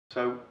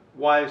So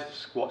why is the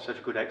squat such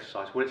a good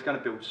exercise? Well, it's going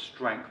to build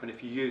strength, and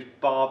if you use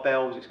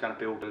barbells, it's going to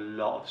build a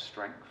lot of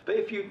strength. But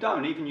if you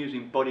don't, even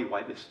using body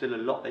weight, there's still a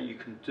lot that you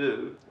can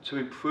do to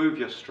improve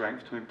your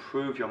strength, to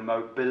improve your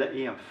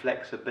mobility and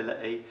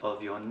flexibility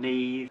of your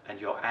knees and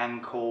your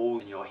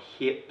ankles and your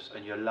hips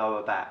and your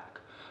lower back.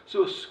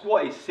 So a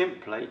squat is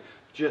simply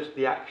just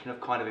the action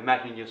of kind of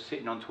imagining you're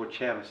sitting onto a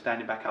chair and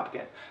standing back up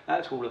again.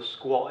 That's all a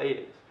squat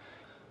is.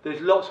 There's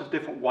lots of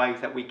different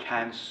ways that we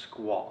can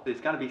squat.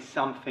 There's going to be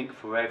something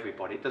for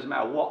everybody. It doesn't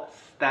matter what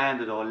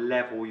standard or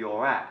level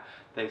you're at,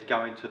 there's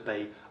going to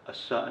be a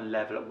certain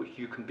level at which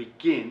you can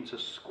begin to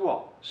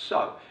squat.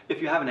 So, if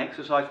you haven't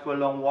exercised for a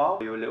long while,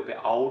 you're a little bit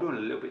older and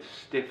a little bit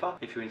stiffer,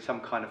 if you're in some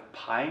kind of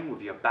pain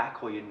with your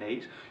back or your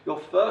knees,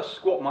 your first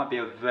squat might be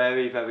a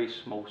very, very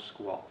small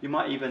squat. You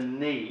might even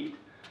need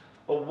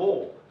a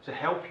wall to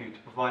help you to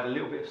provide a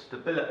little bit of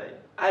stability.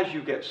 As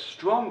you get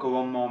stronger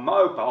or more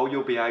mobile,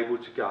 you'll be able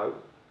to go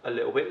a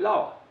little bit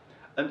lower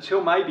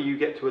until maybe you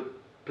get to a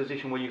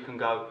position where you can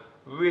go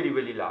really,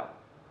 really low.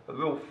 A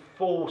real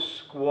full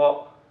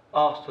squat,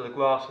 arse to the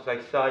grass as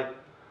they say,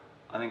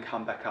 and then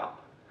come back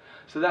up.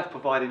 So that's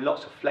providing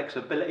lots of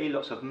flexibility,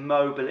 lots of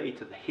mobility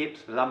to the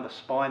hips, the lumbar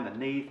spine, the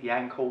knees, the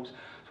ankles.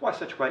 That's why it's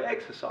such a great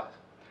exercise.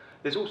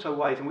 There's also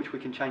ways in which we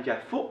can change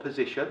our foot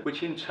position,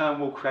 which in turn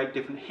will create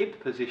different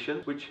hip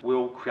positions, which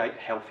will create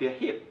healthier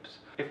hips.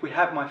 If we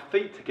have my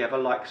feet together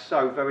like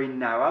so, very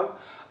narrow,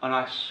 and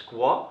I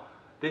squat,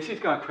 this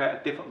is going to create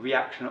a different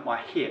reaction at my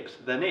hips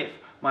than if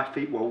my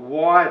feet were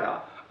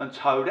wider and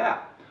toed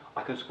out.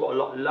 I can squat a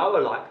lot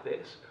lower like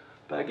this,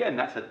 but again,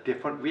 that's a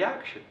different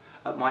reaction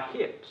at my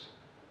hips.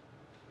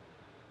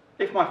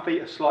 If my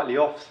feet are slightly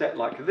offset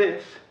like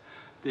this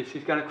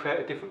is going to create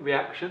a different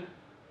reaction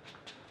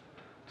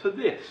to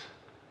this.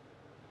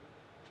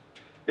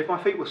 If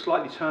my feet were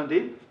slightly turned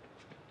in,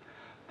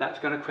 that's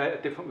going to create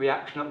a different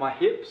reaction at my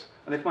hips,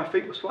 and if my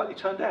feet were slightly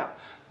turned out,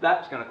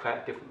 that's going to create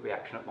a different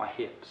reaction at my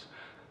hips.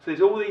 So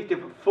there's all these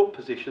different foot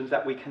positions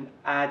that we can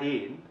add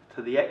in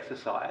to the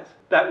exercise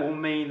that will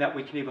mean that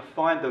we can either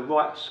find the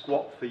right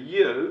squat for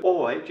you,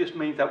 or it just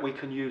means that we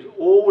can use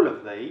all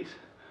of these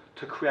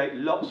to create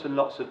lots and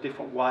lots of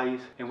different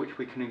ways in which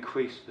we can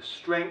increase the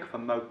strength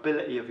and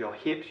mobility of your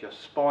hips, your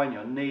spine,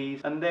 your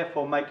knees, and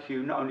therefore make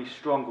you not only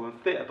stronger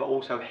and fitter but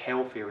also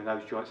healthier in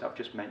those joints I've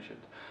just mentioned.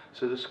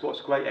 So the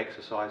squat's a great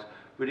exercise.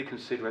 Really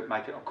consider it,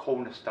 make it a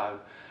cornerstone,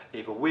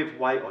 either with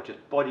weight or just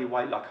body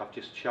weight like I've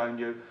just shown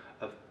you,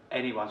 of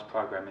anyone's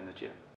program in the gym.